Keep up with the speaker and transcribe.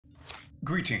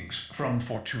Greetings from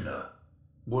Fortuna.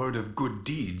 Word of good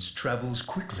deeds travels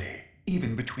quickly,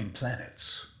 even between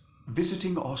planets.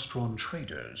 Visiting Ostron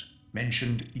traders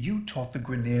mentioned you taught the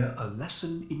Grineer a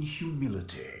lesson in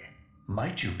humility.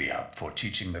 Might you be up for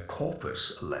teaching the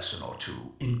Corpus a lesson or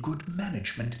two in good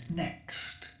management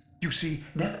next? You see,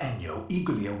 Nef Anyo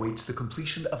eagerly awaits the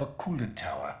completion of a coolant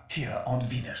tower here on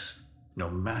Venus, no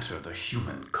matter the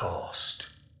human cost.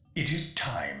 It is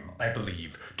time, I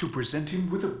believe, to present him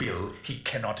with a bill he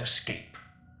cannot escape.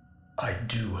 I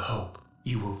do hope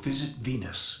you will visit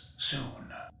Venus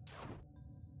soon.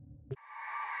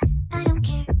 I don't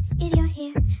care if you're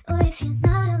here or if you're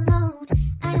not alone.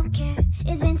 I don't care,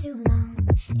 it's been too long.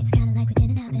 It's kinda like we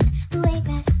didn't happen. The way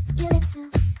that your lips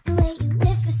move, the way you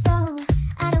whisper slow.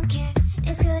 I don't care,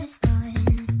 it's good as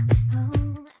starting.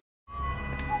 Oh.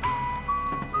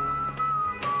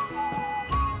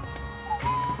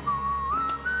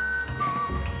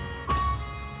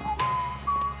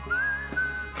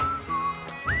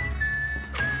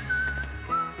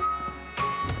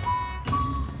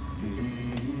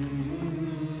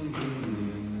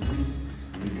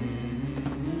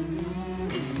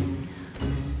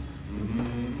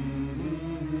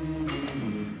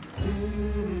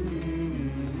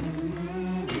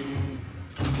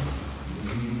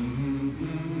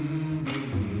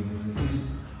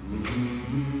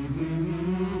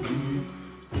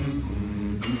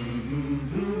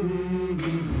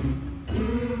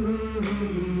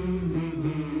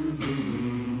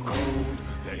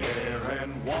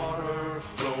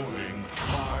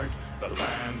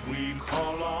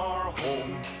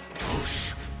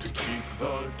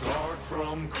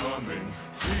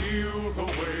 Feel the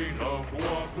weight of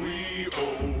what we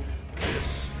owe.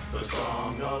 This, the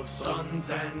song of sons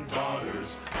and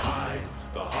daughters, hide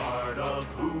the heart of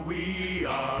who we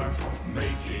are.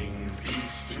 Making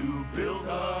peace to build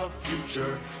a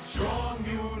future, strong,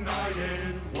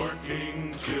 united,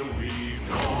 working till we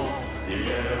fall. The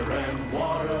air and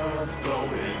water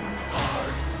flowing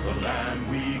hard, the land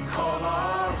we call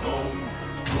our home.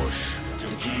 Push to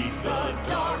keep the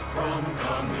dark from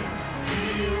coming.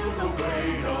 Feel the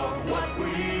weight of what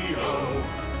we owe.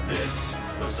 This,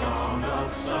 the song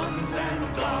of sons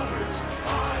and daughters,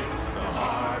 hide the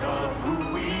heart of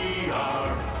who we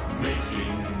are.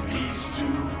 Making peace to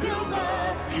build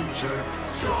a future,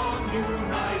 strong,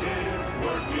 united,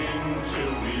 working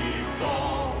till we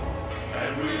fall.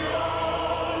 And we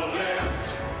all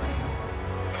lift,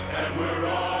 and we're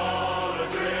all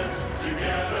adrift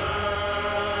together.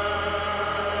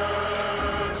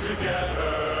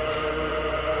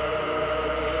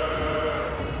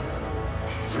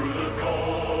 Through the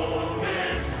cold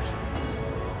mist,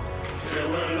 till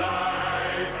we're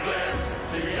lifeless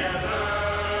together,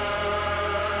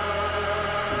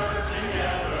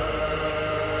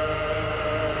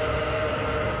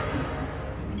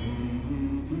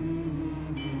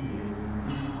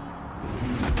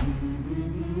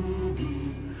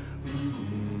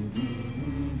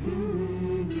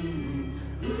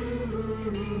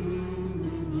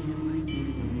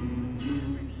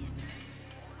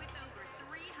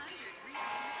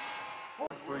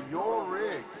 For your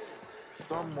rig,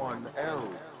 someone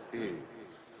else is.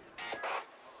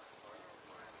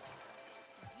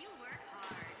 You work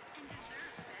hard and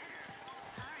deserve better.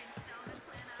 Our installment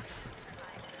plan options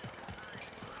provide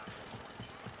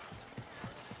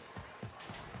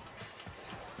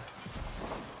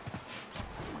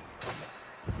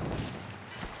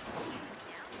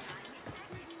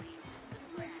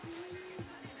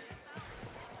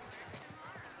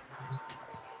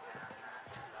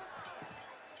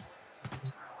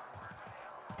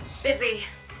Busy.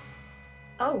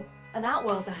 Oh, an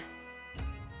outworlder.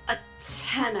 A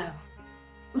Tenno.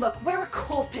 Look, we're a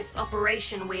Corpus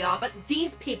operation, we are, but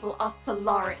these people are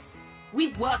Solaris.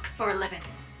 We work for a living.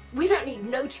 We don't need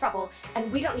no trouble,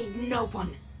 and we don't need no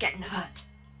one getting hurt.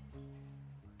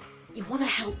 You wanna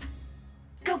help?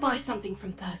 Go buy something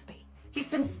from Thursby. He's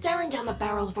been staring down the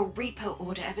barrel of a repo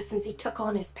order ever since he took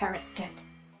on his parrot's tent.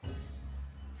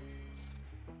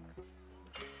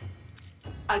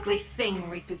 Ugly thing,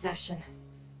 repossession.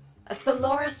 A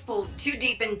Solaris falls too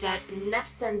deep in debt and Nef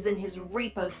sends in his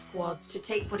repo squads to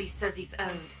take what he says he's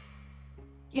owed.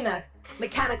 You know,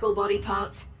 mechanical body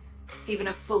parts, even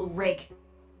a full rig.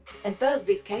 In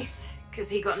Thursby's case, 'cause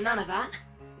he got none of that,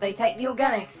 they take the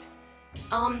organics.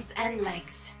 Arms and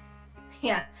legs.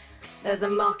 Yeah, there's a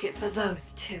market for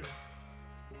those too.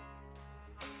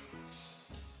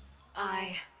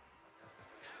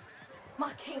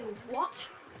 Marking what?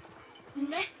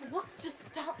 Nef wants to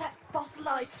start that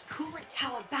fossilized coolant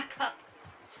tower back up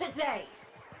today.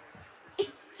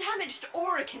 It's damaged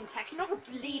Orican tech, not a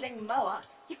bleeding mower.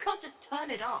 You can't just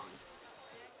turn it on.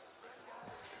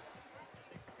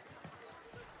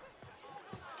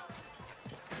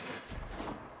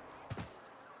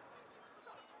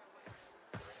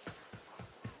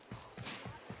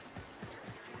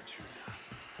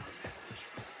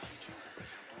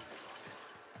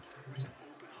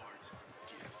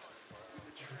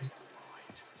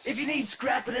 If you need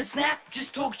scrap and a snap,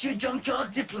 just talk to your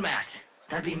junkyard diplomat.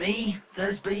 That'd be me,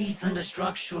 Thursby,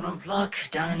 Thunderstruck, Short on Pluck,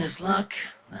 Down in his luck,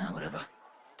 whatever.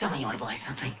 Tell me you want to buy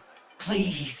something.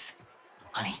 Please.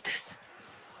 I need this.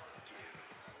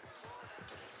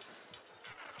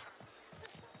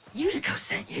 Utico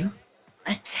sent you?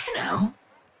 A tenno?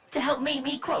 To help meet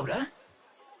me quota?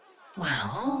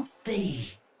 Well,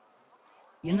 B.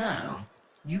 You know,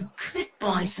 you could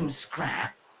buy some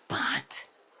scrap, but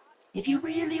if you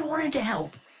really wanted to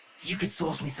help, you could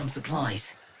source me some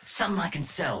supplies. Some I can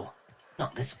sell,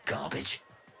 not this garbage.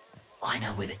 I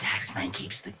know where the taxman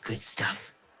keeps the good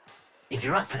stuff. If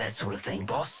you're up for that sort of thing,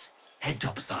 boss, head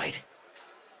topside.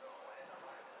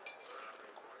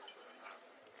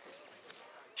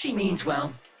 She means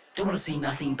well. Don't want to see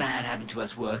nothing bad happen to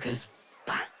us workers,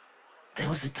 but there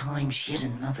was a time she had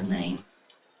another name.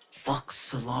 Vox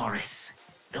Solaris,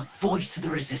 the voice of the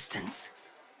resistance.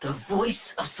 The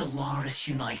voice of Solaris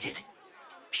United.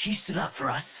 She stood up for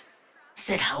us,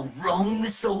 said how wrong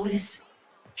this all is.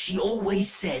 She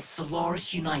always said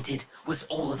Solaris United was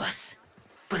all of us,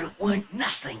 but it weren't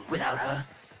nothing without her.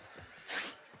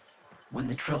 When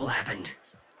the trouble happened,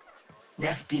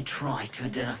 Neff did try to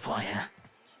identify her.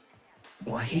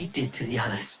 What he did to the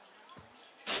others.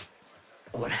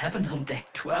 What happened on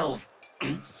deck 12.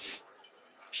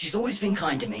 She's always been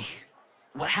kind to me.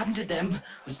 What happened to them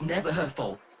was never her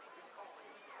fault.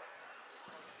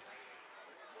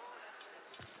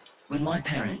 When my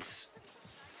parents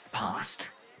passed,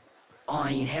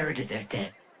 I inherited their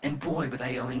debt, and boy were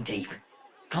they owing deep.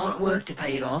 Can't work to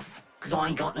pay it off, cause I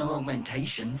ain't got no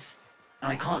augmentations,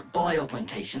 and I can't buy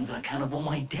augmentations on account of all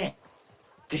my debt.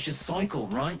 Vicious cycle,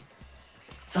 right?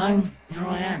 So, here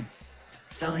I am,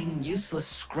 selling useless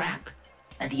scrap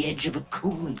at the edge of a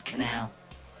coolant canal.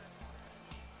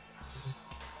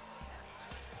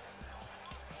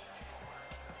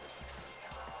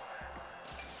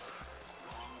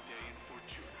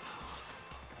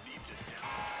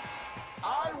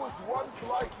 I was once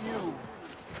like you,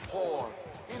 poor,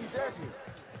 indebted,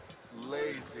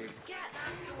 lazy. Then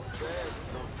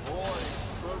the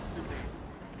voice spoke to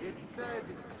me. It said,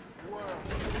 work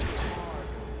hard.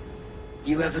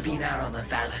 You ever been out on the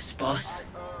Vallis, boss?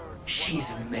 She's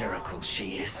a miracle,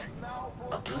 she is.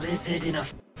 A blizzard in a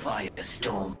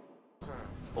firestorm.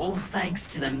 All thanks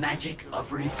to the magic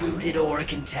of rebooted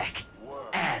Oregon tech.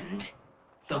 And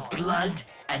the blood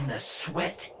and the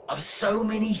sweat of so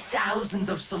many thousands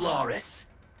of Solaris.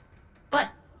 But,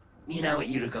 you know what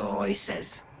Utico always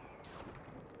says.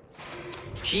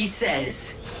 She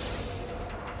says,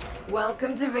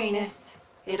 Welcome to Venus.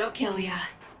 It'll kill ya.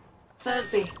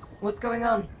 Thursby, what's going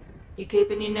on? You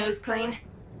keeping your nose clean?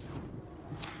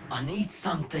 I need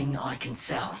something I can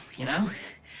sell, you know?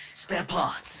 Spare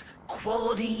parts,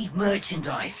 quality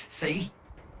merchandise, see?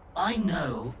 I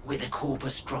know where the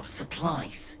Corpus drops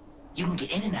supplies. You can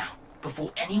get in and out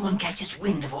before anyone catches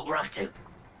wind of what we're up to.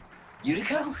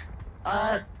 Utico?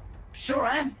 Sure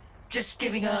am. Just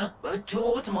giving a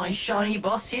tour to my shiny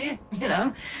boss here, you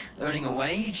know? Earning a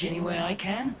wage any way I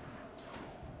can.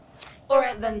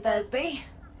 Alright then, Thursby.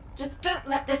 Just don't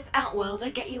let this outworlder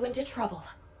get you into trouble.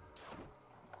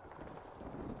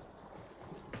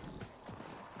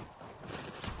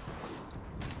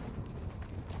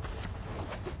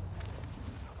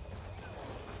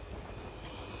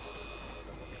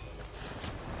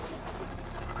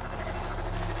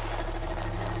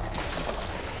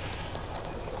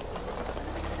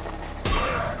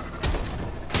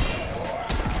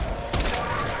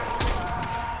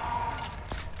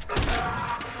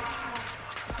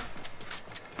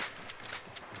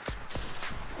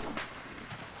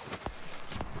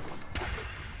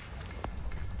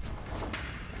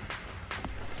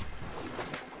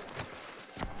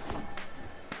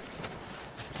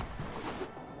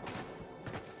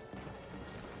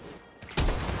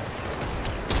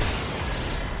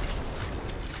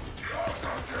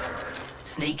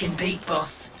 Sneak and peek,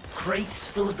 boss. Crates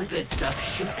full of the good stuff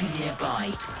should be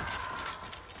nearby.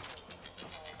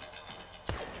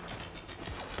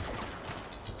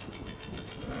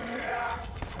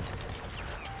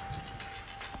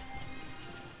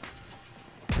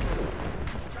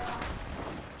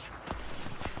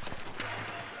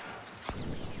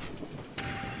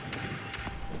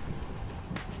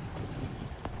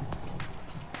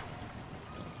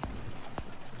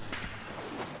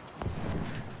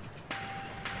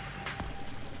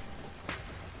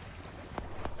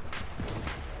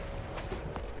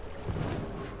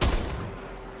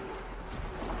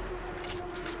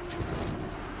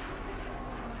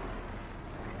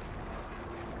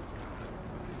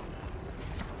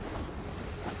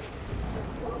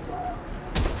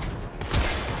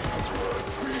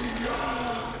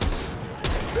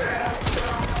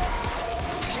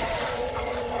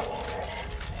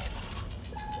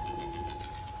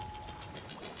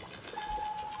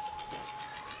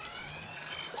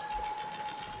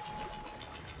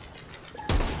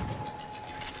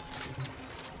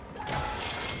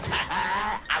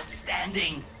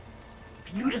 understanding.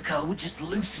 If Utica would just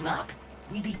loosen up,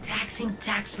 we'd be taxing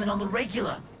taxmen on the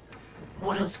regular.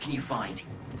 What else can you find?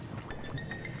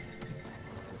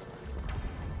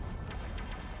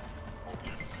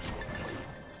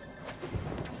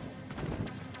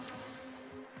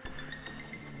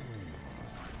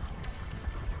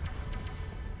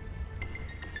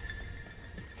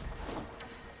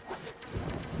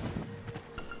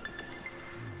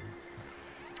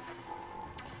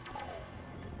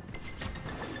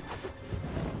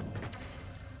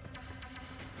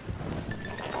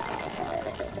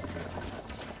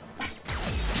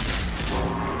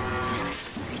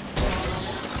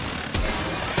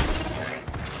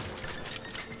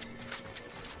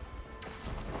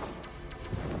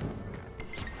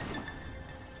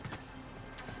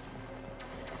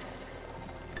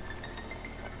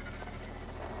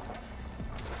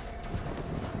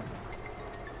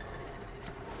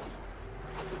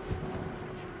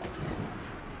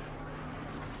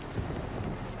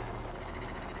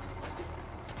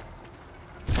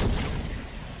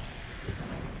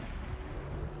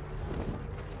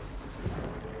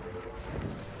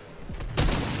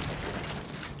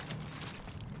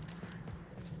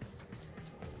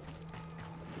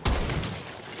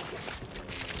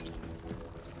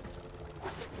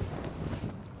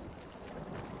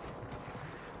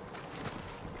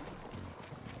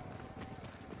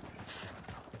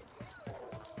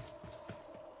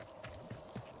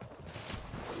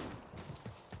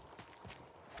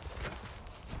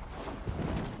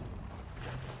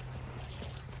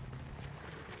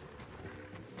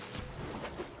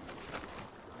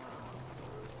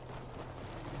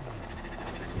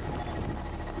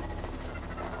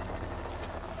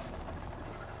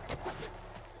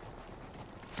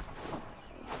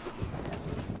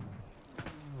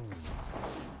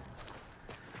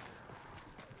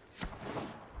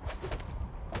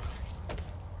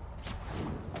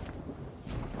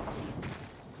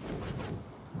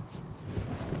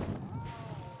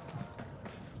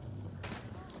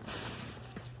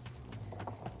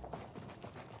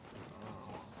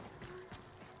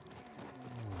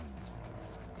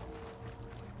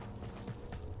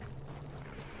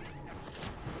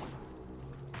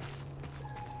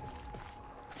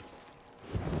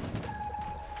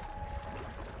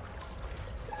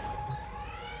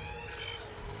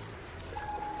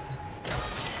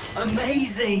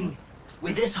 Amazing!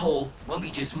 With this haul, won't be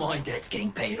just my debts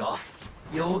getting paid off.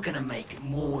 You're gonna make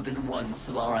more than one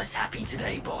Solaris happy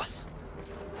today, boss.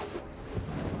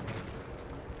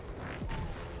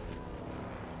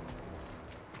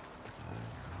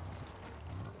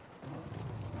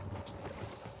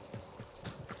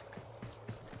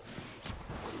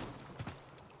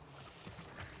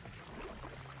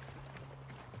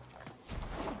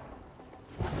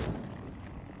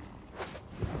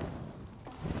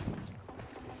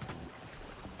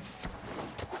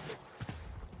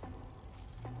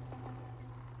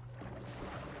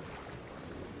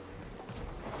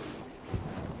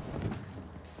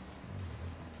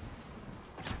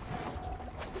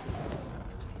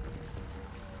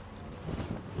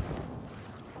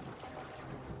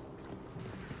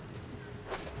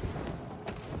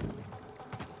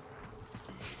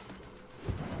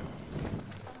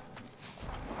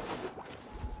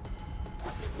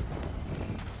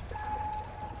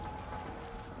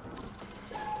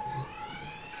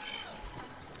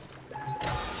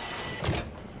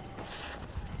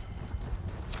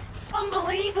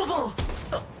 Unbelievable!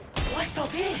 Why stop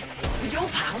here? With your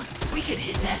power, we could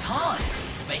hit Neff hard.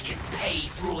 Make him pay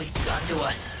for all he's done to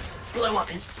us. Blow up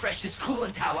his precious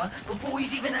coolant tower before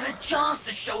he's even had a chance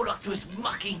to show it off to his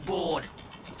mucking board.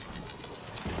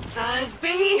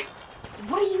 Thursby?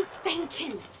 What are you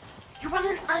thinking? You're on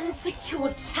an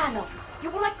unsecured channel.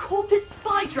 You're on a Corpus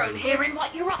spy drone hearing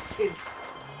what you're up to.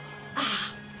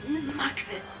 Ah,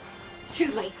 muckers.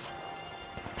 Too late.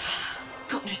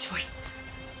 Got no choice.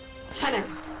 Tenno,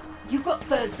 you got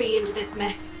Thursby into this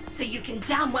mess, so you can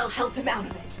damn well help him out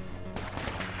of it.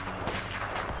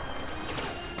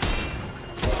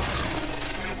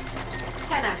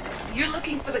 Tenno, you're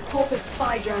looking for the Corpus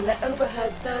spy drone that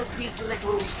overheard Thursby's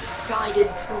little guided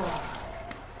tour.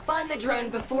 Find the drone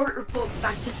before it reports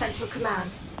back to Central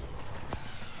Command.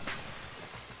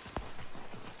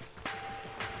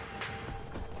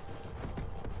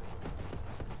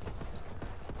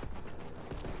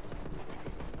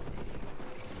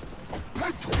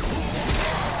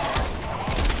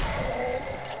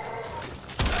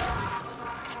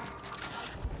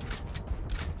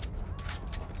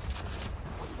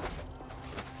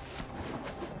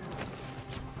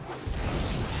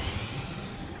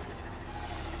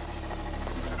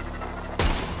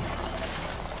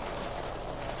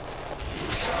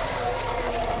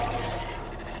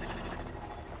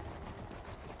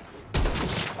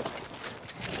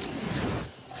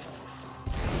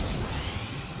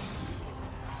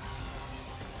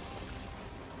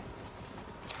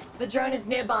 The drone is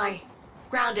nearby.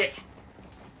 Ground it.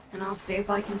 And I'll see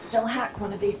if I can still hack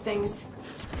one of these things.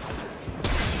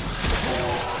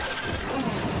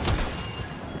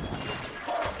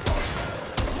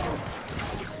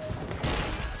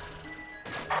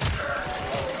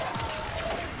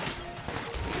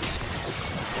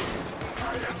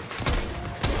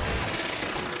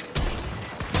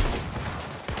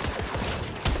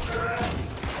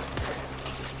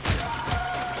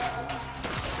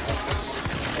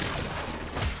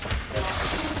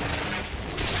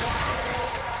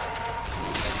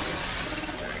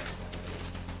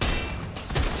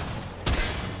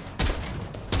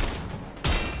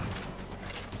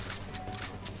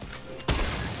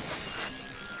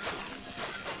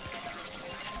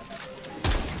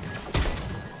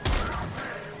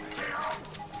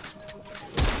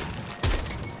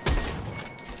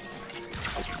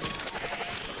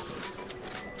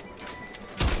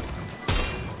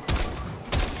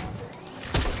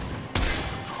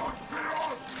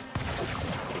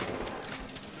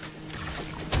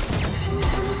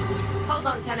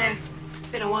 Hold on, Tenno.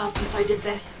 Been a while since I did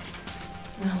this.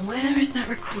 Now where is that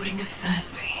recording of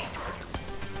Thursby?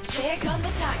 Here come the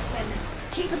taxmen.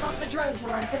 Keep him off the drone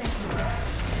till I'm finished with it.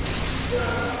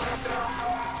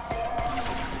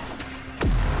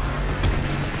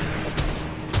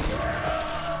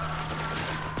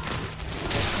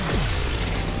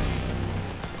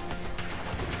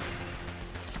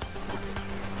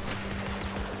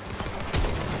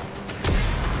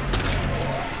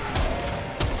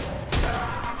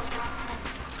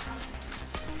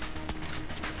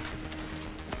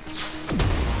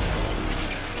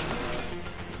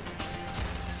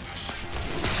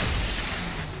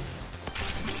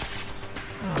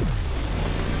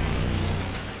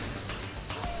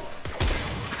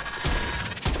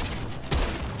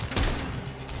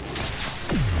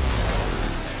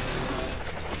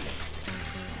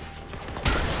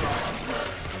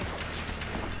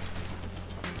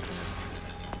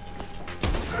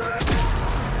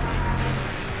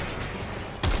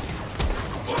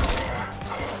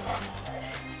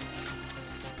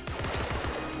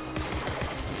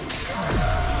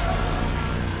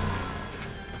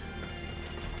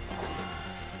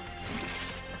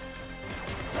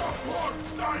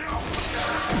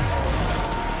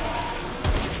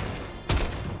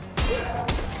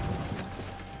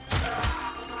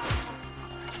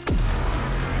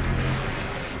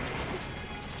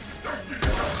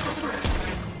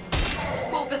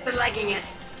 Corpus are legging it.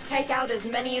 Take out as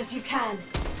many as you can.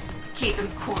 Keep them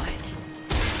quiet.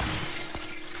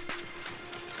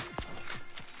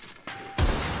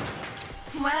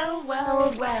 Well,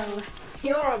 well, well.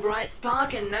 You're a bright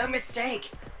spark and no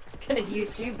mistake. Could have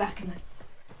used you back in the...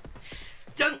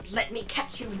 Don't let me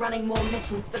catch you running more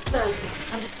missions for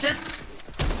Thursday, understood?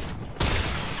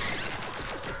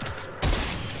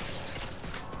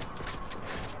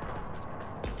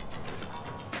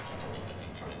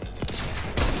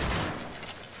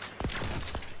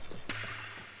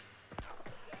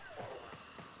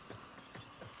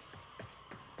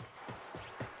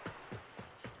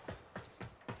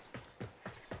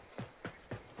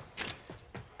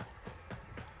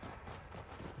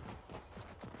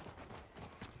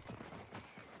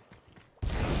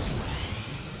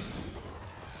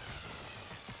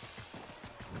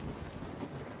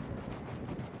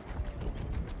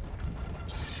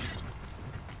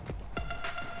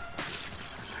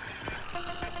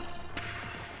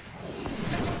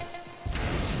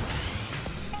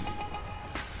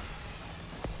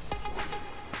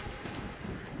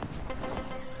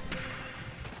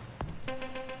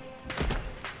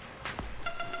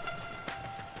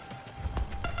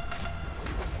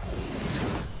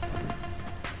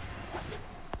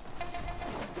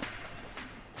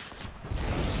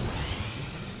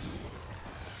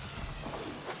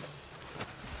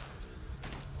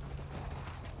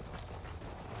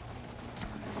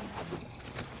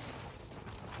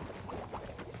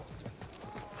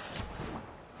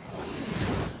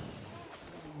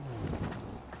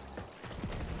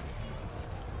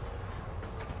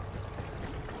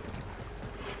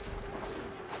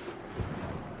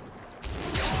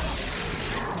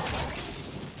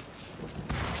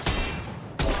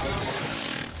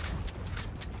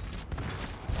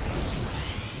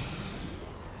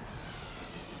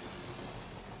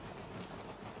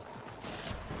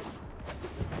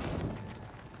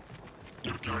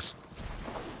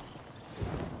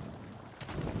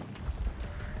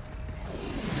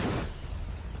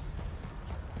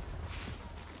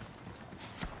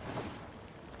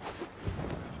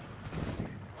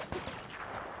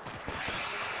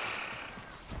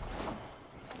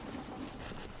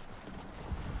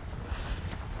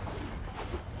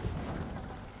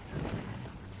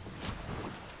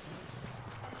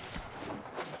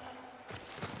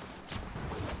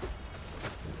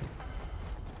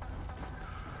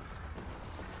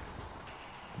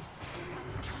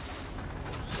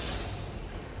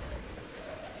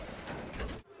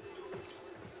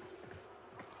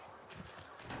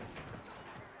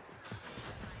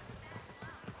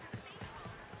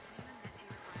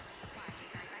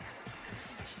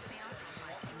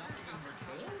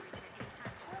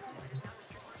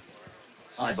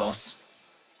 Hi, boss.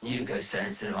 Hugo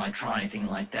says that if I try anything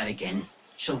like that again,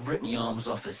 she'll rip me arms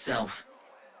off herself.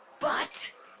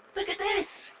 But, look at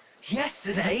this!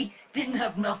 Yesterday, didn't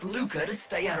have enough lucre to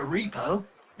stay out of repo.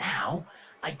 Now,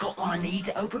 I got what I need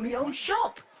to open my own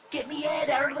shop. Get me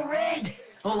head out of the red.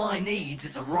 All I need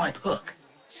is a ripe hook.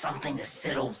 Something to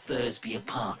set old Thursby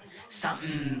apart.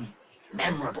 Something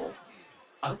memorable.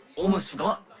 Oh, almost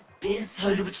forgot. Biz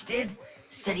heard of what you did.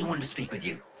 Said he wanted to speak with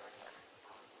you.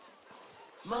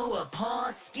 Mower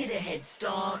parts, get a head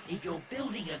start if you're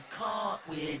building a cart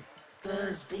with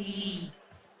Thursby.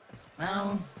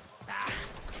 No?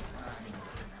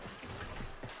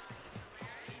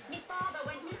 Me father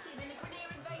went missing in the Grenier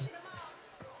invasion of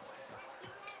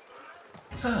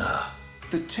Mars. Ah,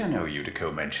 the Tenno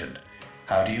Utico mentioned.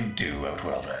 How do you do,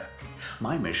 Outwelder?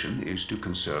 My mission is to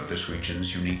conserve this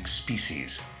region's unique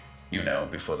species. You know,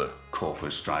 before the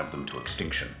Corpus drive them to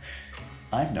extinction.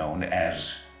 I'm known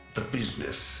as the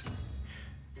Business.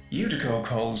 Utico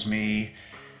calls me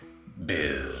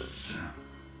Biz.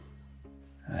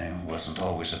 I wasn't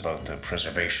always about the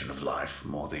preservation of life,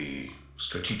 more the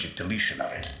strategic deletion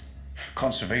of it.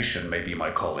 Conservation may be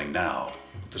my calling now,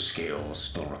 but the scales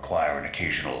still require an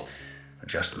occasional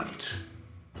adjustment.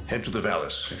 Head to the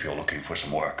Vallis if you're looking for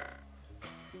some work.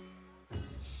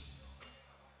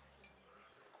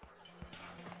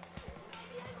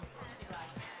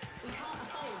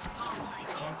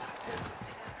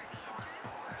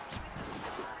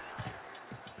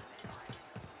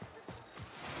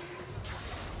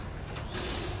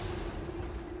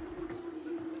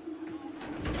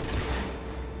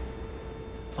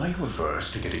 Are you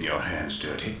averse to getting your hands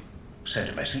dirty? Send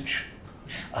a message.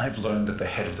 I've learned that the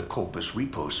head of the Corpus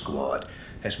Repo Squad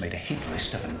has made a hit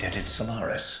list of indebted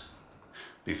Solaris.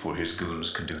 Before his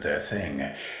goons can do their thing,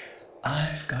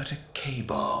 I've got a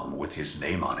K-bomb with his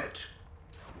name on it.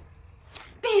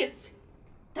 Biz!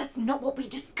 That's not what we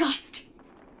discussed.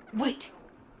 Wait.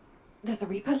 There's a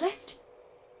repo list?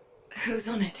 Who's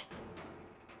on it?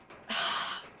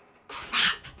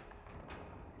 Crap.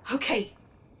 Okay.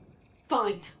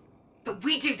 Fine. But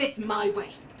we do this my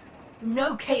way.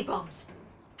 No K-bombs.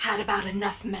 Had about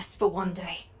enough mess for one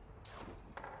day.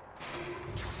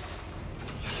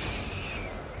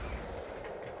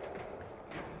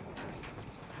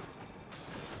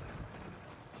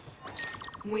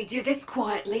 We do this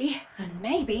quietly, and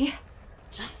maybe,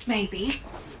 just maybe,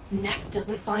 Neff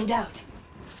doesn't find out.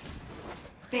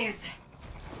 Biz,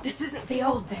 this isn't the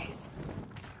old days.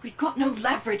 We've got no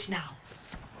leverage now.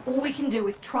 All we can do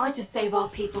is try to save our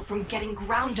people from getting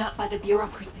ground up by the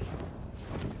bureaucracy.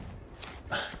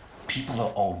 People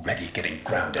are already getting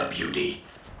ground up, UD.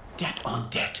 Debt on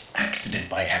debt, accident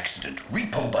by accident,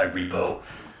 repo by repo.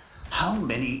 How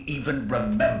many even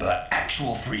remember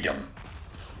actual freedom?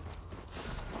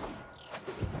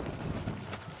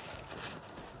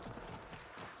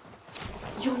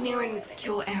 You're nearing the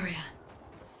secure area.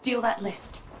 Steal that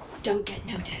list. Don't get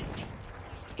noticed.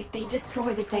 If they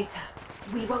destroy the data,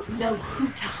 we won't know who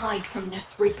to hide from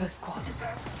Neff's Repo Squad.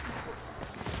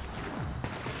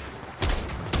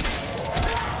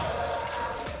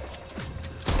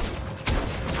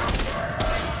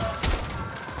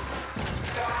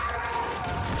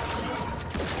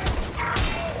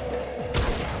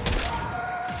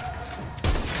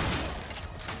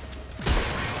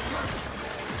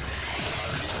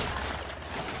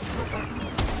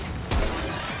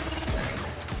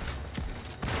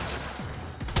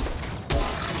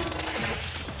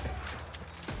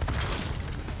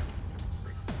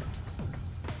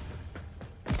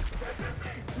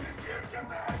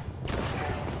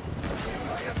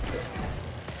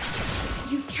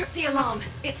 You've tripped the alarm.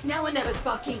 It's now or never,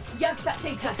 Sparky. Yank that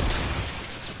data.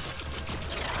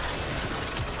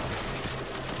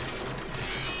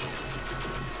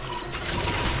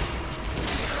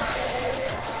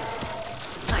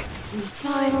 Access in the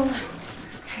file.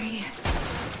 Okay.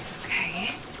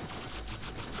 Okay.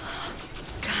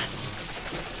 God.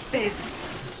 Biz.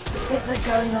 It says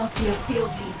they're going after your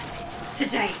field team.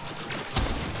 Today.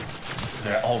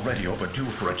 They're already overdue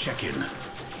for a check-in.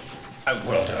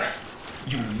 Outwelder,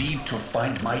 you need to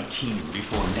find my team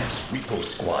before Neff's Repo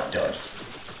Squad does.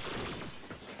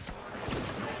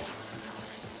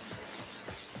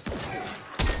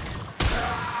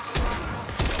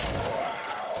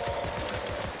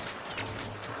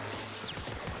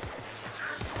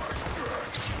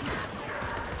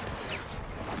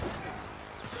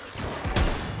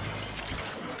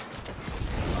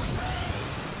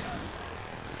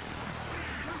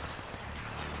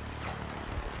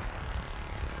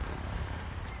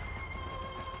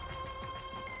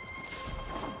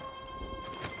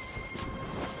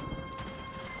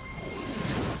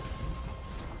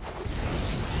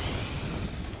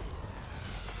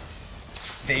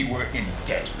 They were in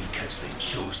debt because they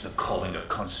chose the calling of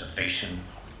conservation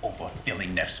over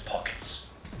filling Neff's pockets.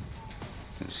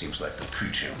 It seems like the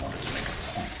preacher wanted to make a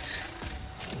point.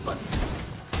 But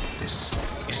this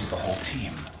isn't the whole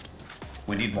team.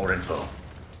 We need more info.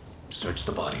 Search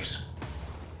the bodies.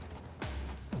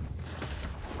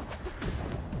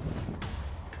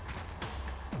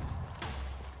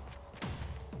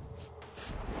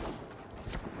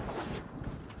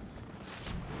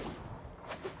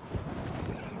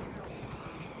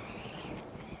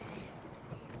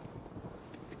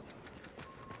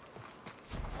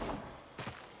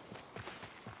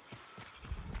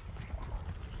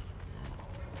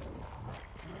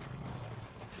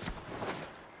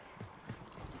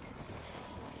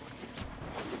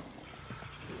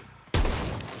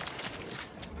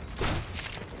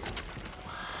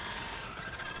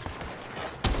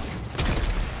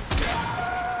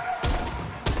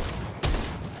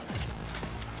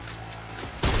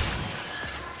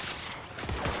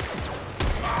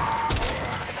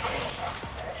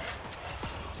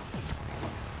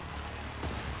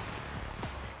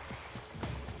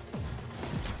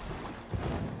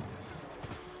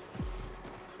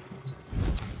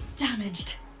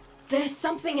 Damaged. There's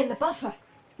something in the buffer.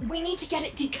 We need to get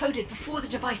it decoded before the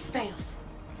device fails.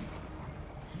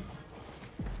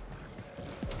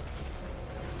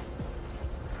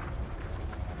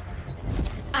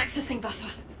 Accessing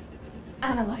buffer.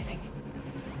 Analyzing.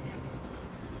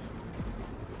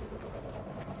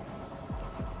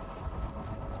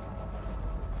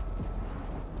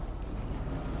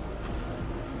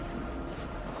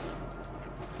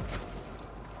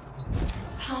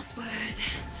 Password.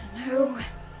 Hello.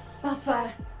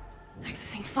 Buffer.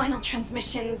 Accessing final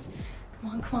transmissions.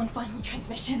 Come on, final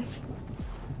transmissions.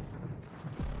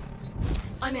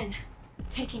 I'm in.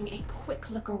 Taking a quick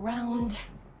look around.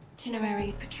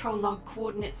 Itinerary, patrol log,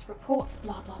 coordinates, reports,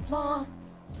 blah blah blah.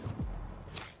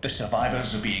 The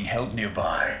survivors are being held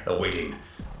nearby, awaiting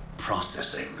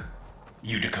processing.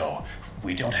 Unico,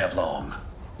 we don't have long.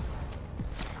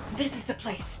 This is the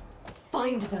place.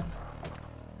 Find them.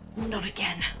 Not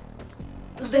again.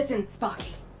 Listen,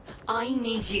 Sparky. I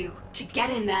need you to get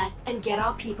in there and get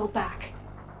our people back.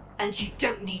 And you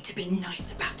don't need to be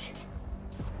nice about it.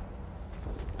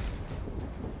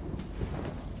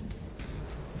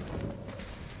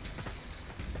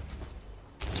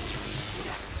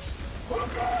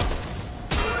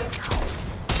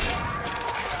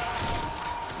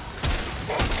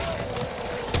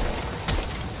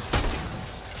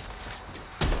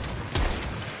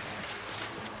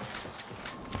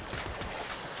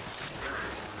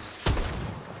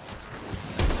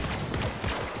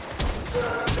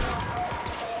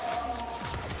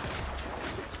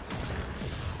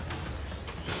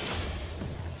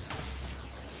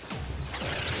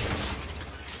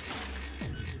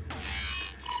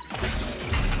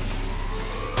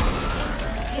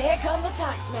 Here come the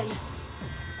taxmen.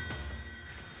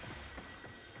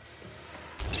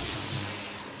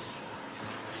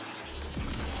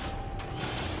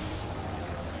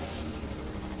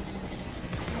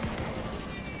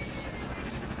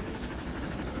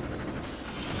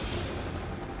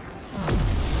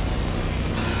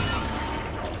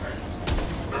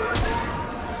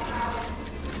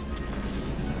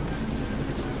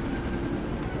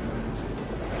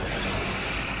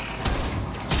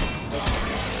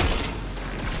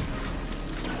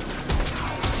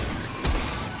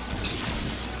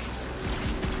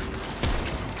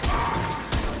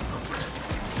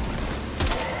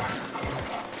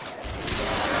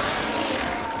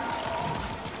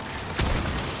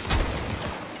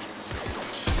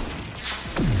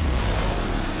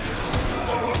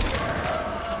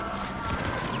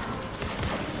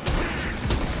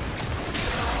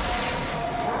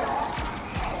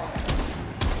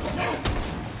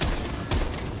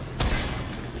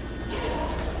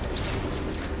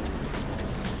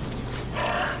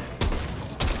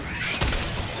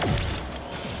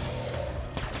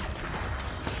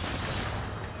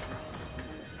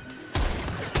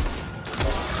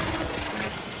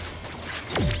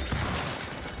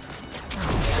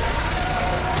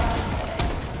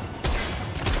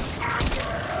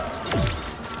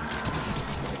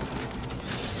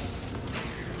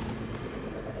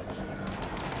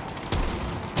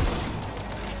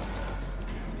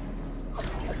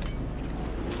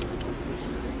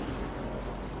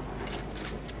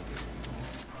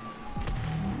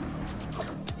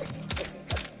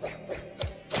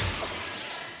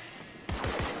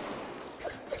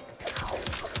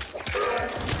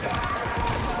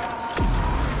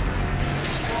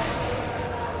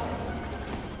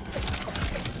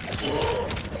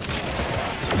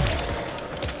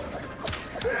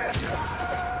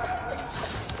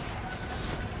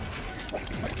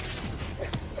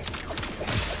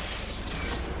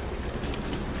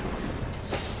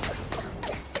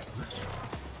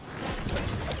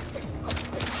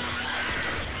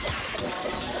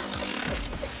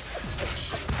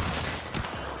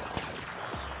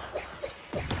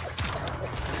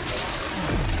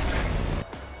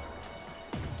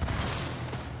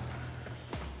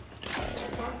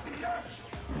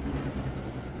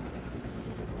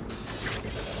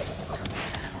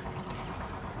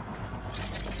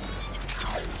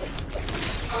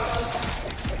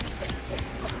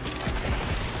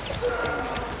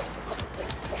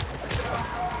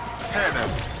 Tenno,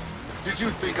 did you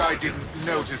think I didn't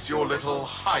notice your little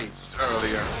heist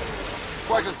earlier?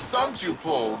 Quite a stunt you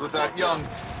pulled with that young...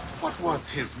 what was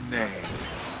his name?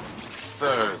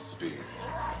 Thursby.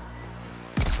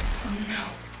 Oh no.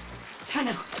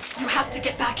 Tenno, you have to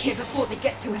get back here before they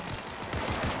get to him.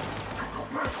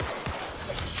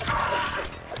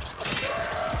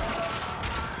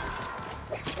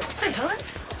 Hey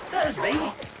fellas,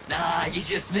 Thursby. Nah, you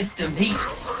just missed him. He...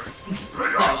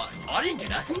 No, I didn't do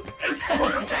nothing.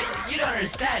 You don't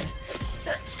understand.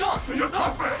 Stop! You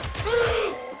got me!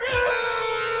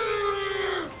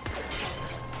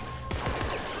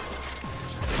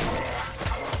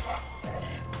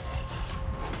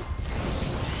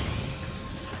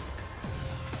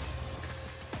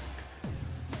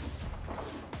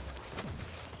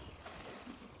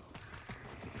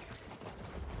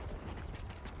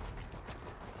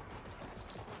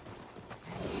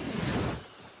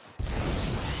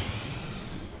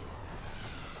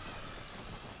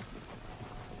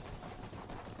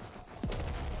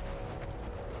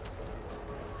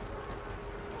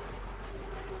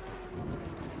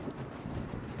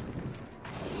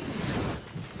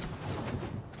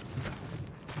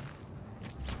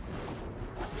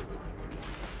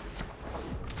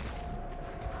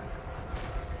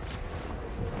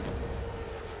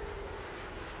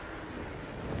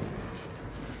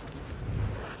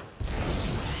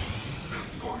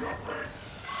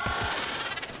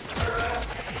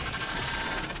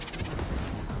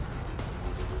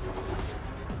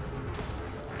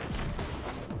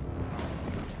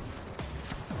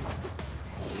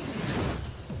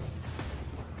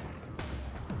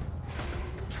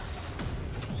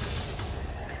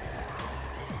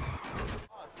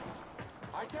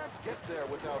 I can't get there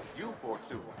without you,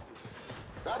 Fortuna.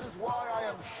 That is why I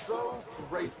am so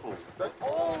grateful that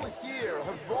all here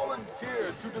have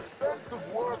volunteered to dispense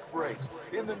of work breaks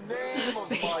in the name of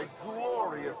my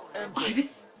glorious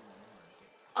entrance.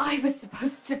 I was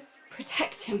supposed to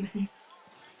protect him, and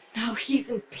now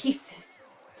he's in pieces.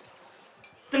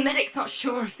 The medics aren't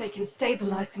sure if they can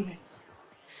stabilize him with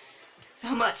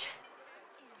so much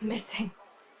missing.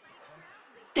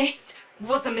 This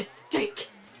was a mistake,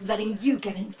 letting you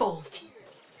get involved.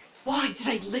 Why did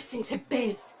I listen to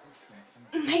Biz?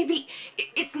 Maybe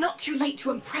it's not too late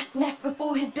to impress Neff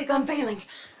before his big unveiling.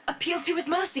 Appeal to his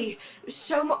mercy.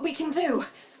 Show him what we can do.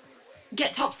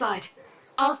 Get topside.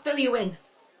 I'll fill you in.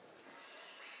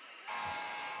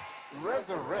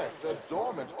 Resurrect a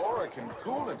dormant Oracle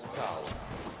coolant tower.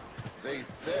 They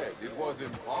said it was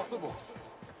impossible.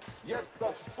 Yet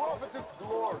such prophetess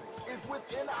glory is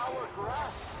within our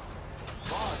grasp.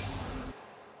 But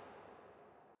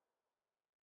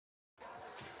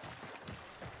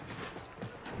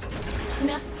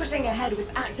Neff's pushing ahead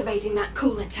with activating that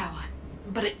coolant tower,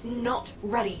 but it's not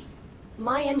ready.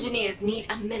 My engineers need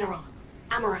a mineral,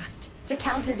 amarast, to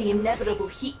counter the inevitable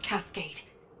heat cascade.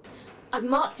 I've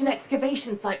marked an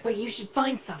excavation site where you should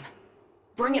find some.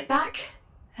 Bring it back,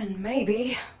 and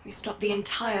maybe we stop the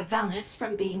entire Vallis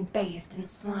from being bathed in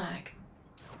slag.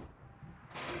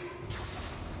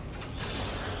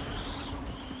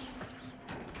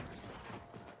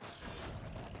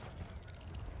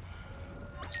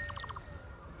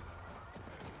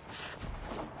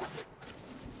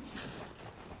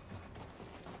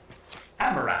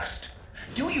 Amarast,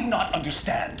 do you not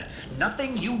understand?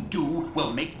 Nothing you do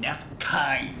will make Neff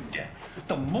kind.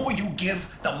 The more you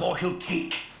give, the more he'll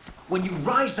take. When you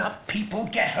rise up, people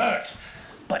get hurt.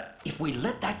 But if we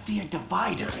let that fear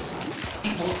divide us,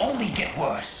 it will only get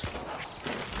worse.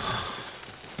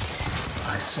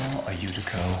 I saw a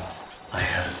Utico I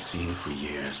haven't seen for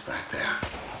years back there.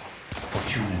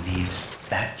 Fortuna needs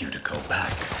that Utico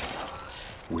back.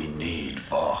 We need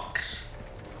Vox.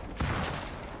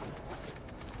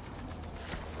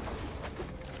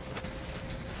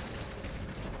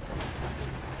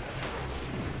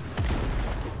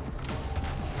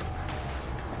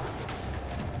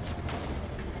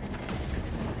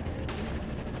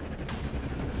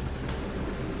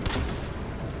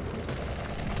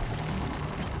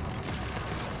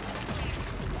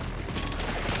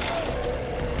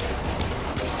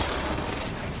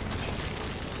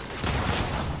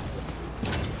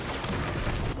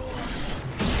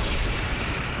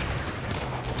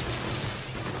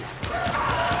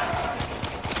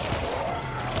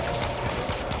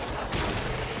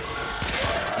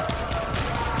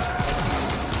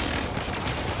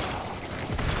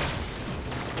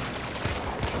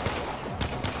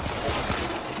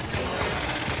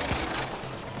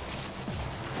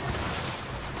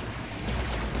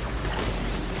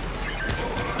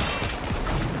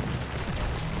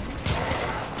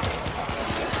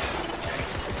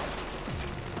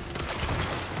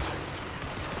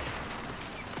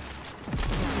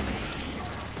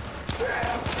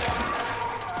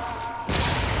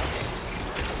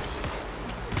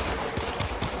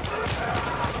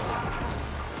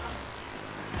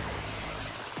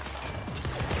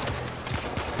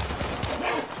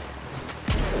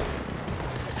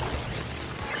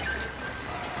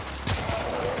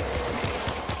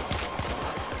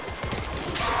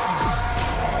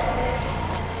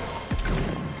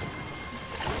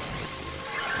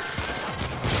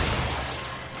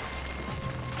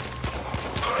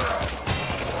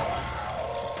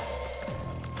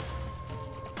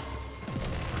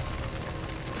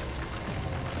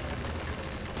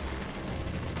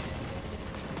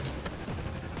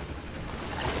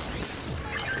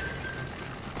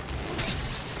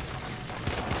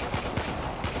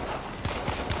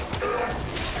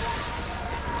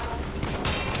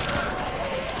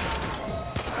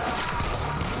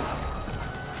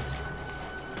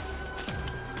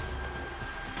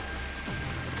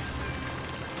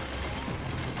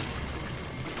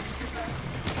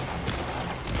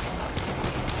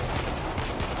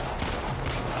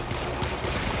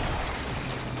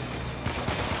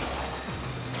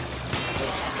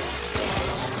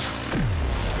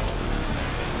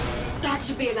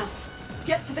 should be enough.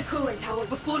 Get to the cooling tower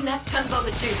before Neff turns on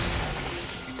the juice.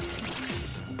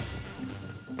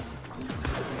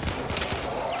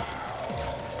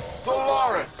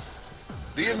 Solaris!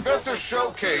 The Investor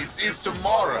Showcase is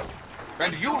tomorrow,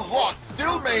 and you lot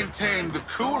still maintain the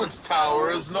coolant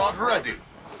tower is not ready.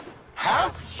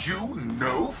 Have you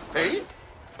no faith?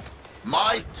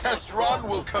 My test run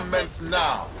will commence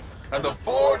now, and the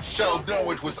board shall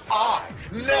know it was I,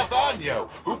 Nathaniel,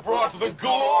 who brought the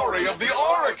glory of the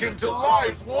Oracle to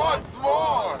life once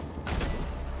more!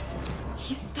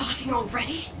 He's starting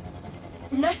already?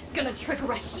 Neff's gonna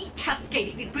trigger a heat cascade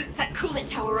if he boots that coolant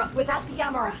tower up without the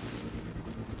Amarast.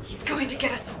 He's going to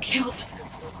get us all killed.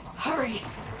 Hurry!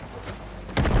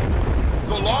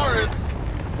 Solaris,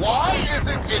 why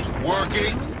isn't it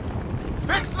working?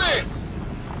 Fix this!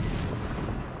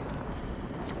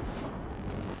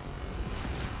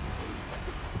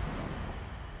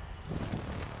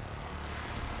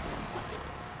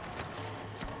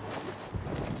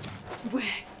 We're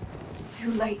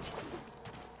too late.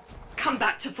 Come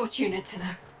back to Fortuna, Tenno.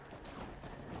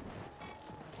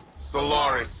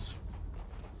 Solaris,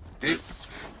 this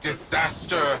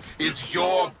disaster is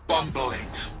your bumbling.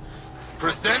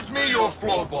 Present me your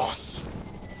floor boss.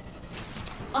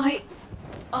 I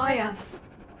am.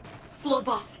 Floor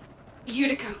boss.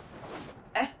 Unico.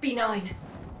 FB9.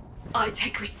 I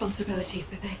take responsibility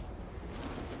for this.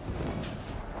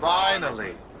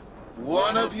 Finally,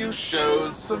 one of you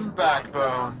shows some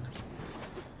backbone.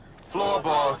 Floor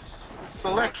boss,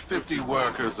 select 50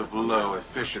 workers of low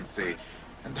efficiency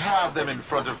and have them in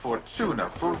front of Fortuna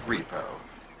for repo.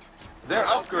 Their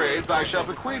upgrades I shall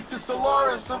bequeath to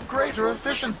Solaris of greater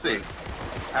efficiency.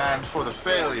 And for the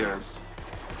failures,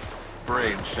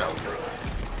 brain shelter.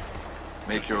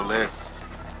 Make your list.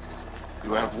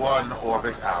 You have 1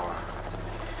 orbit hour.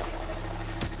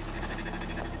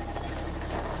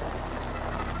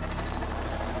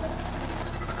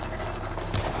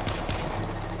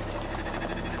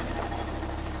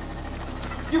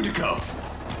 Unico!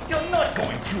 You're not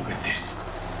going through with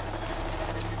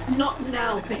this! Not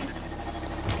now, Biz.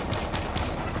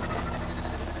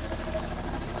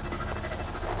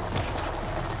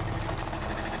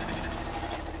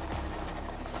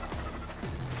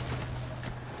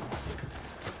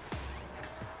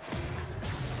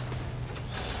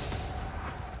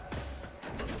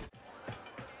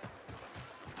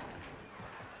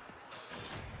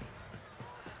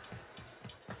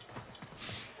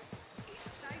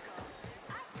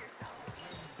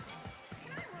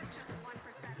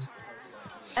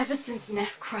 Ever since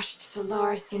Neff crushed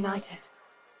Solaris United,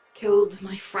 killed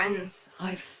my friends,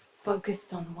 I've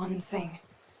focused on one thing.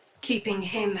 Keeping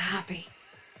him happy.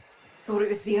 Thought it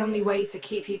was the only way to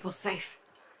keep people safe.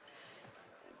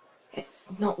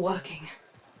 It's not working.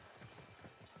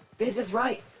 Biz is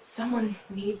right. Someone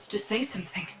needs to say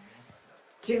something.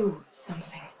 Do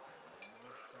something.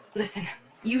 Listen,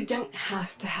 you don't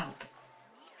have to help.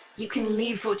 You can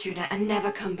leave Fortuna and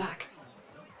never come back.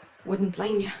 Wouldn't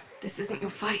blame you. This isn't your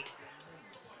fight.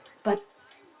 But,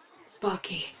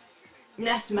 Sparky,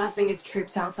 Neff's massing his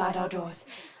troops outside our doors,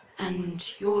 and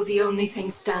you're the only thing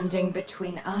standing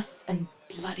between us and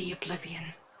bloody oblivion.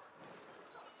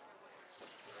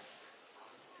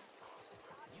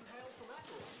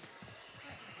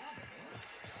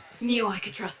 Knew I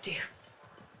could trust you.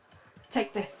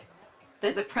 Take this.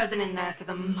 There's a present in there for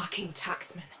the mucking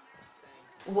taxman.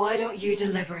 Why don't you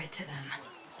deliver it to them?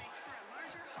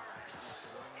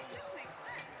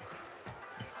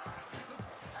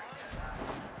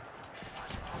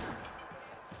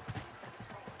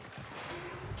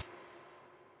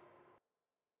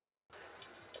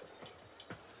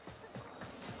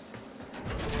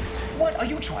 What are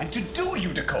you trying to do,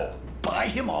 Unico? Buy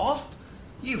him off?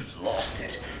 You've lost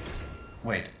it.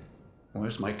 Wait,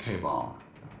 where's my K-bomb?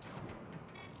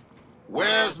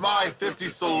 Where's my 50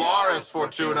 Solaris,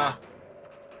 Fortuna?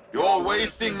 You're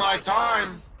wasting my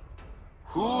time.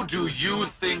 Who do you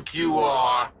think you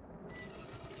are?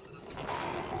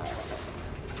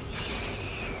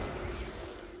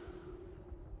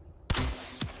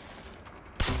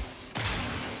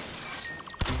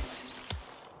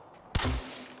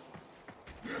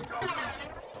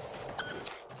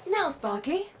 Now,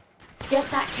 Sparky, get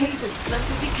that case as close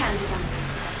as you can to them.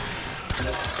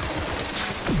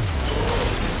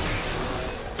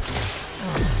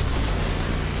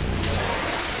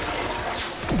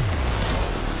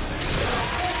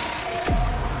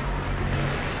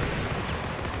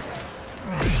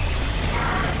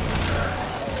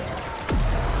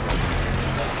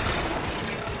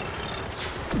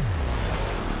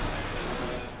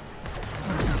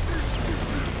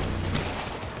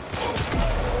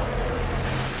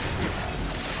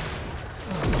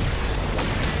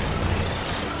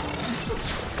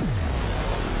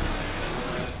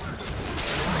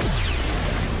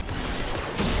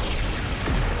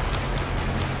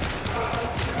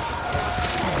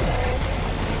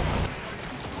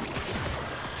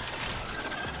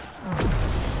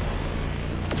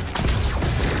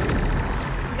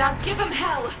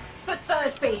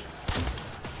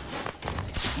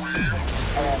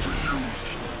 are the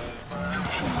used, the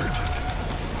mutilated,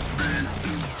 the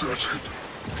indebted.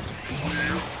 We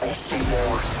are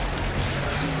Solaris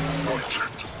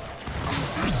United. And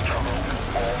this cannon is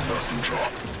our messenger.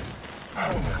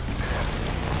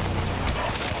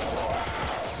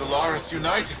 Solaris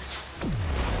United.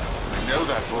 I know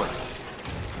that voice.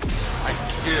 I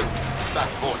hear that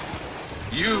voice.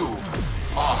 You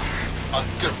are a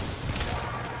ghost.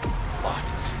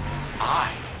 But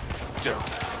I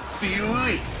don't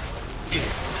believe in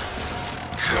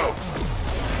ghosts.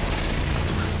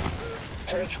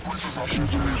 Halt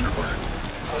repossessions immediately.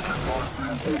 Recognize the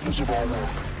importance of our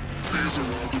work. These are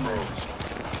our demands.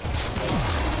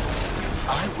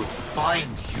 I will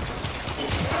find you.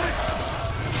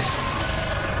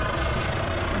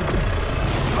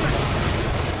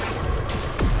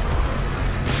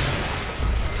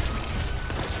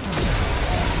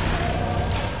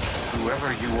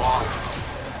 Whoever you are,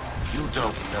 you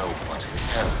don't know what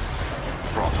hell you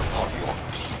brought upon your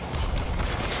people.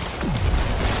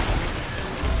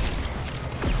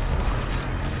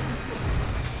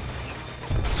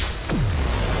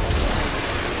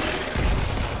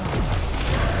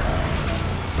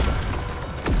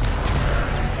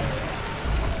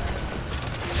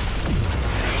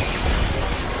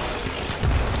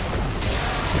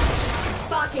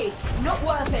 Sparky, not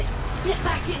worth it. Get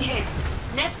back in here.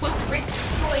 Neff won't risk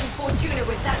destroying Fortuna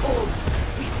with that orb.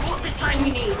 We've bought the time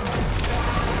we need.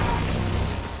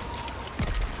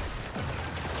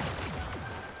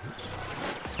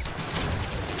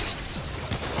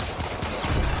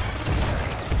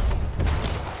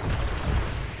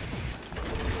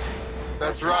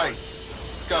 That's right.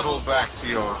 Scuttle back to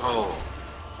your hole.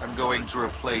 I'm going to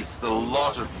replace the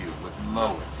lot of you with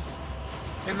mowers.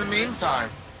 In the meantime,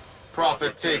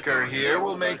 Prophet Taker here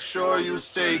will make sure you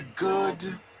stay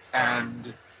good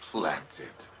and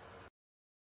planted.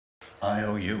 I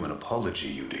owe you an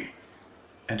apology, Yudi.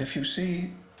 And if you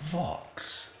see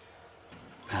Vox,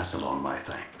 pass along my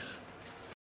thanks.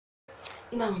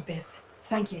 No, Biz.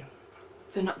 Thank you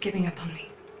for not giving up on me.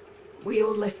 We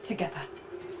all live together.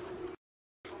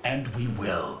 And we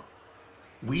will.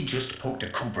 We just poked a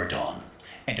Cooperton,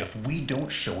 and if we don't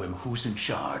show him who's in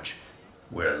charge,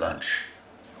 we're lunch.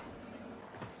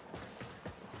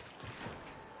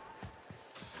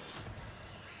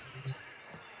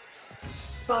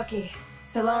 Sparky,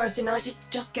 Solaris United's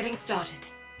just getting started.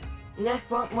 Neff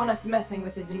won't want us messing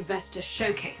with his investor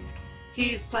showcase.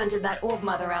 He's planted that orb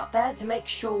mother out there to make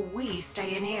sure we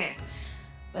stay in here.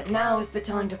 But now is the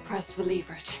time to press for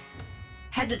leverage.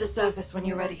 Head to the surface when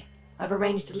you're ready. I've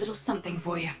arranged a little something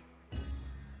for you.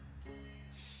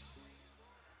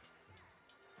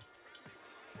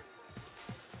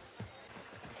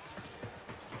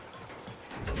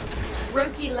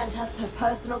 Roki lent us her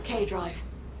personal K-drive.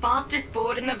 Fastest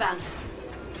board in the Vallis.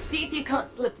 See if you can't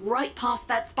slip right past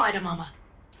that spider mama.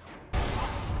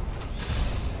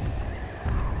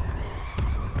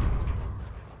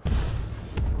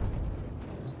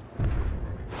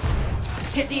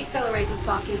 Hit the accelerator,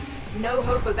 Sparky. No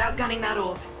hope of outgunning that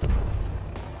orb.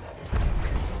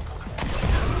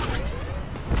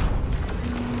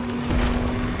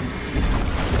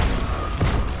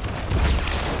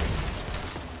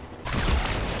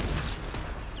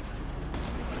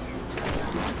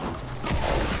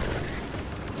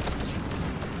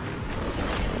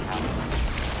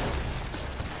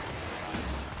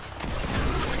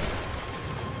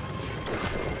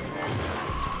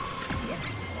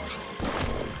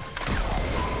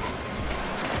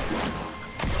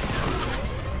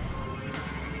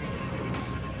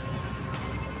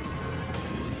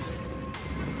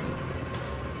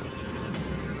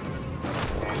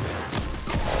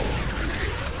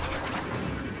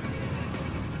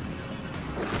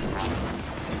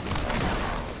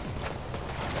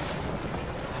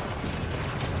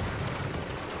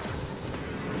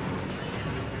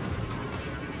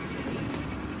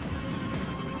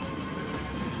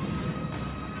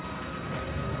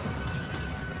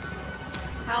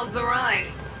 How's the ride?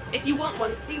 If you want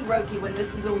one, see Roki when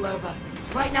this is all over.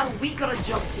 Right now, we got a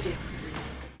job to do.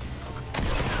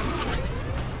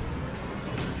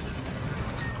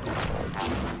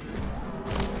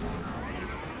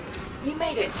 You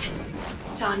made it.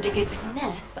 Time to give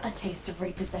Neff a taste of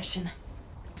repossession.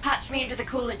 Patch me into the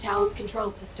coolant tower's control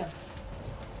system.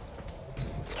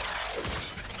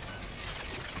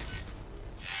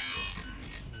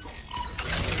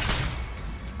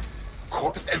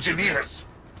 Corpus engineers!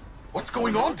 What's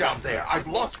going on down there? I've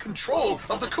lost control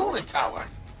of the coolant tower.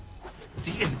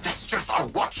 The investors are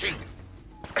watching.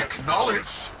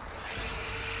 Acknowledge.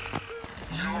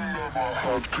 You never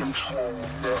had control,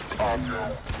 Net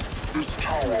Anyo. This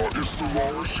tower is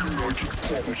Solaris United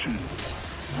property.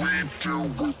 We deal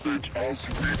with it as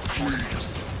we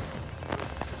please.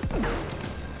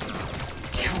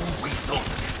 You weasels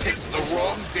picked the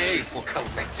wrong day for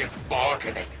collective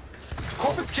bargaining.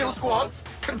 Corpus kill squads,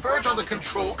 converge on the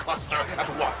control cluster at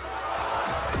once.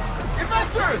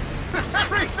 Investors!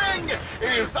 Everything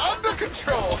is under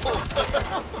control!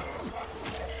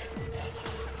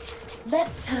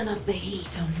 Let's turn up the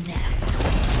heat on Neff.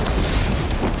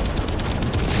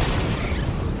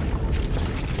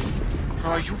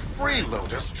 Are you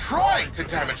freeloaders trying to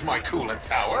damage my coolant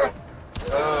tower?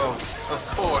 Oh, of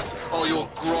course, all your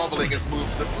groveling has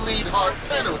moved the bleed-heart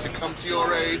Tenno to come to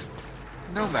your aid.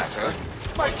 No matter,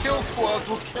 my kill squads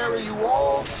will carry you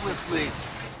all swiftly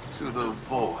to the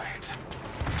void.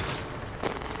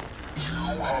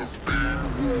 You have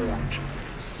been warned.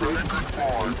 Say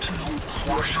goodbye to your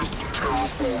precious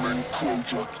terraforming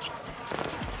project.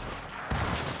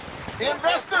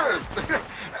 Investors!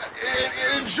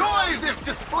 Enjoy this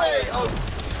display of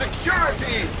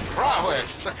security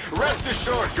prowess. Rest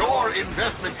assured your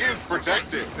investment is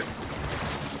protected.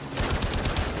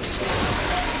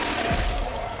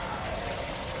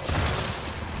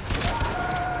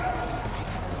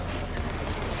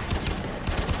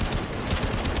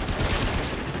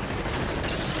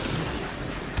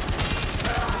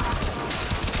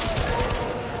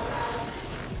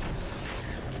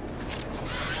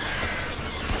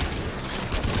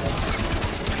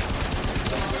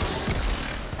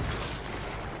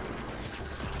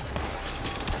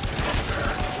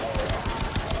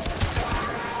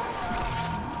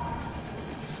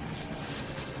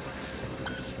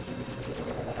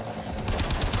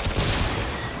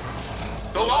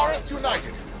 Solaris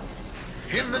United,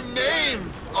 in the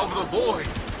name of the Void,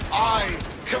 I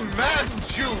command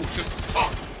you to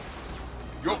stop.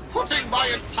 You're putting my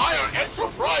entire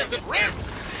enterprise at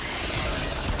risk.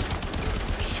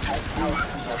 Stop your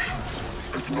repossessions.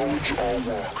 Acknowledge our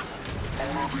work.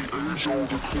 Honor the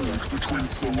age-old accord between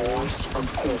Solaris and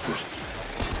Corpus.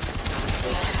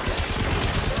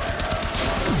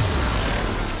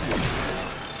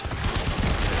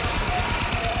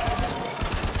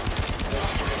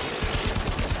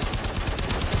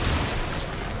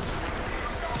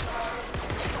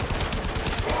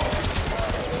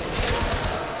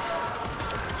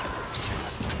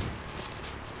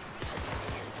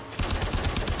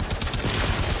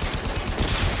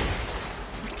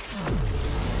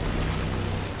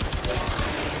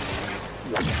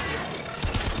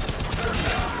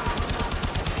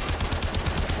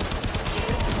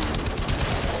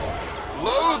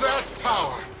 Blow that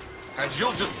tower, and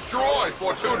you'll destroy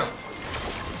Fortuna.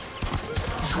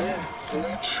 Your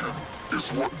fortune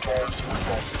is what dies with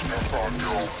us,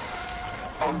 Nathaniel.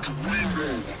 And we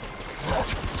know that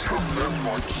to men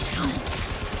like you,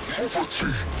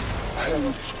 poverty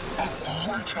holds a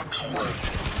greater dread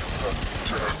than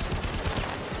death.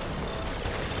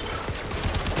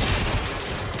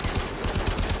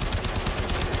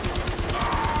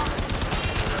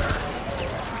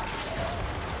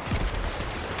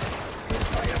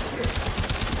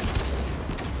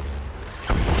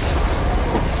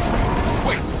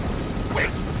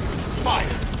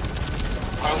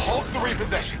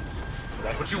 Repossessions. Is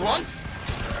that what you want?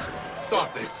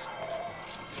 Stop this.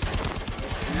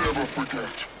 Never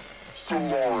forget.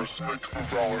 Solaris make the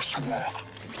Vallis work.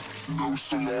 No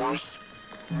Solaris,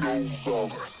 no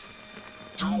Vallis.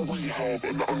 Do we have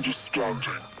an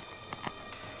understanding?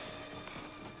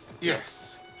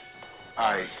 Yes.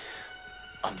 I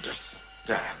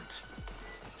understand.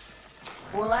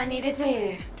 All I needed to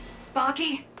hear.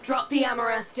 Sparky, drop the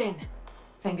Amarest in.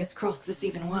 Fingers crossed this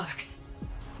even works.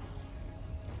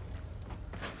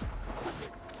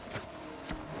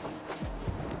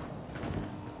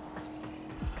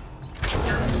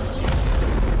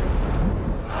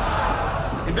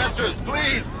 Investors,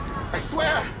 please! I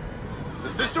swear! The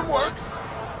system works.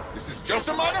 This is just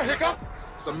a minor hiccup.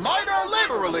 Some minor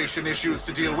labor relation issues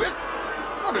to deal with.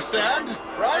 Understand,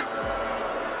 right?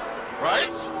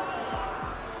 Right?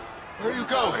 Where are you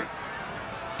going?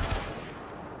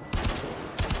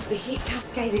 The heat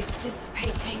cascade is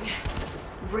dissipating.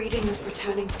 Readings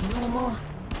returning to normal.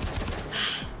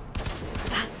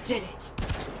 That did it.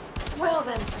 Well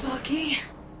then, Sparky.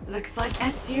 Looks like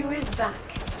SU is back.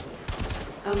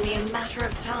 Only a matter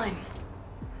of time.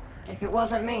 If it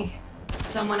wasn't me,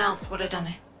 someone else would have done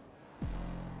it.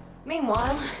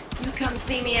 Meanwhile, you come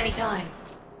see me anytime.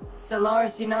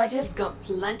 Solaris United's got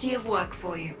plenty of work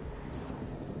for you.